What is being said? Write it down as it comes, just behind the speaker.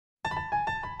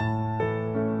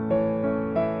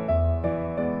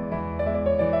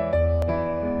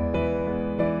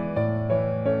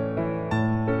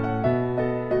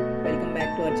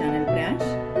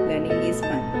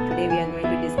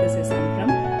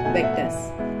vectors.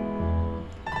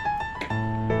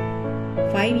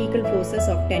 5 equal forces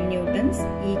of 10 newtons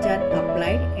each are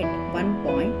applied at one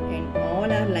point and all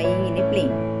are lying in a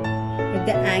plane. If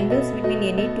the angles between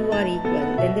any two are equal,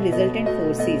 then the resultant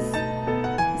force is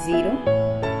 0,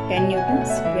 10 newtons,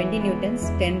 20 newtons,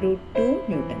 10 root 2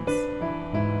 newtons.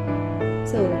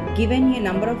 So, given here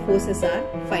number of forces are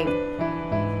 5.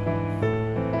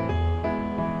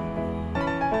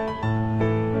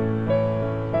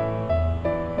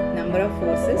 Number of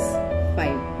forces 5.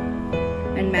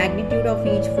 And magnitude of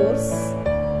each force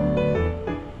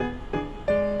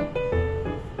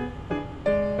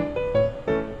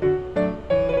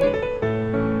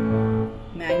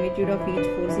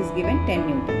is given 10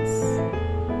 newtons.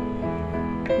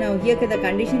 Now here the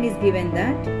condition is given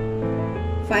that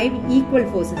 5 equal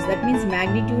forces, that means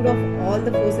magnitude of all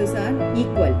the forces are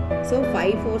equal. So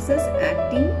 5 forces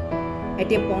acting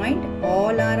at a point,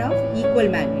 all are of equal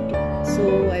magnitude.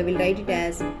 So I will write it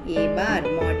as A bar,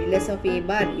 modulus of A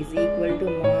bar is equal to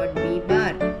mod B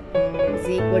bar is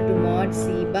equal to mod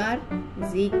C bar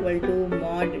is equal to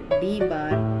mod D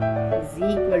bar is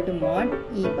equal to mod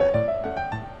E bar.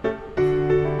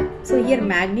 So here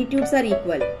magnitudes are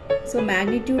equal. So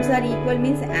magnitudes are equal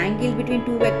means angle between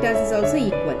two vectors is also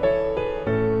equal.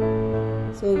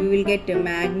 So we will get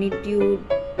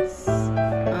magnitudes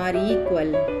are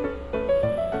equal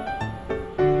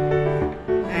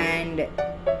and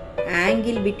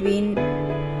angle between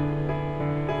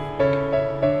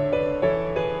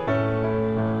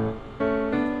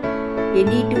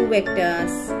any two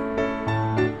vectors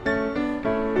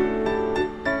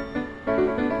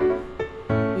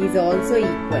is also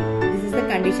equal. This is the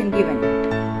condition given.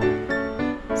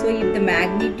 So if the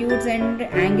magnitudes and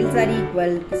angles are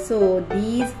equal, so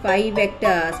these 5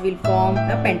 vectors will form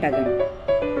a pentagon.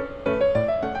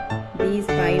 These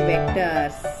 5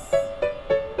 vectors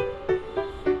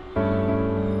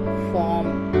form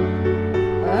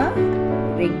a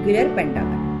regular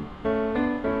pentagon.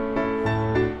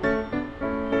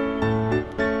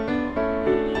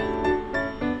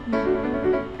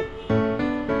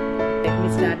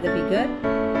 Start the figure.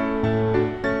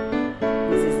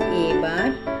 This is A bar,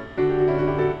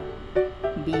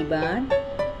 B bar,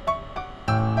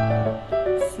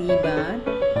 C bar,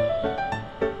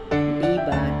 D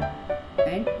bar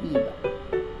and E bar.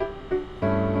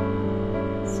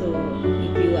 So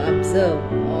if you observe,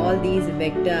 all these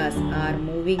vectors are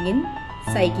moving in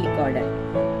cyclic order.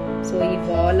 So if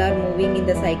all are moving in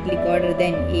the cyclic order,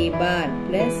 then A bar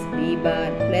plus B bar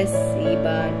plus C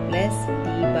bar plus D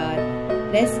bar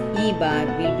plus E bar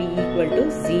will be equal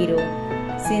to 0,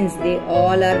 since they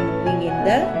all are moving in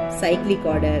the cyclic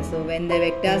order. So when the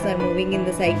vectors are moving in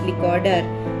the cyclic order,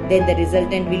 then the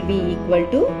resultant will be equal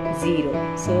to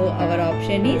 0. So our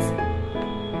option is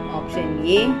option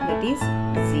A, that is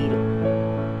 0.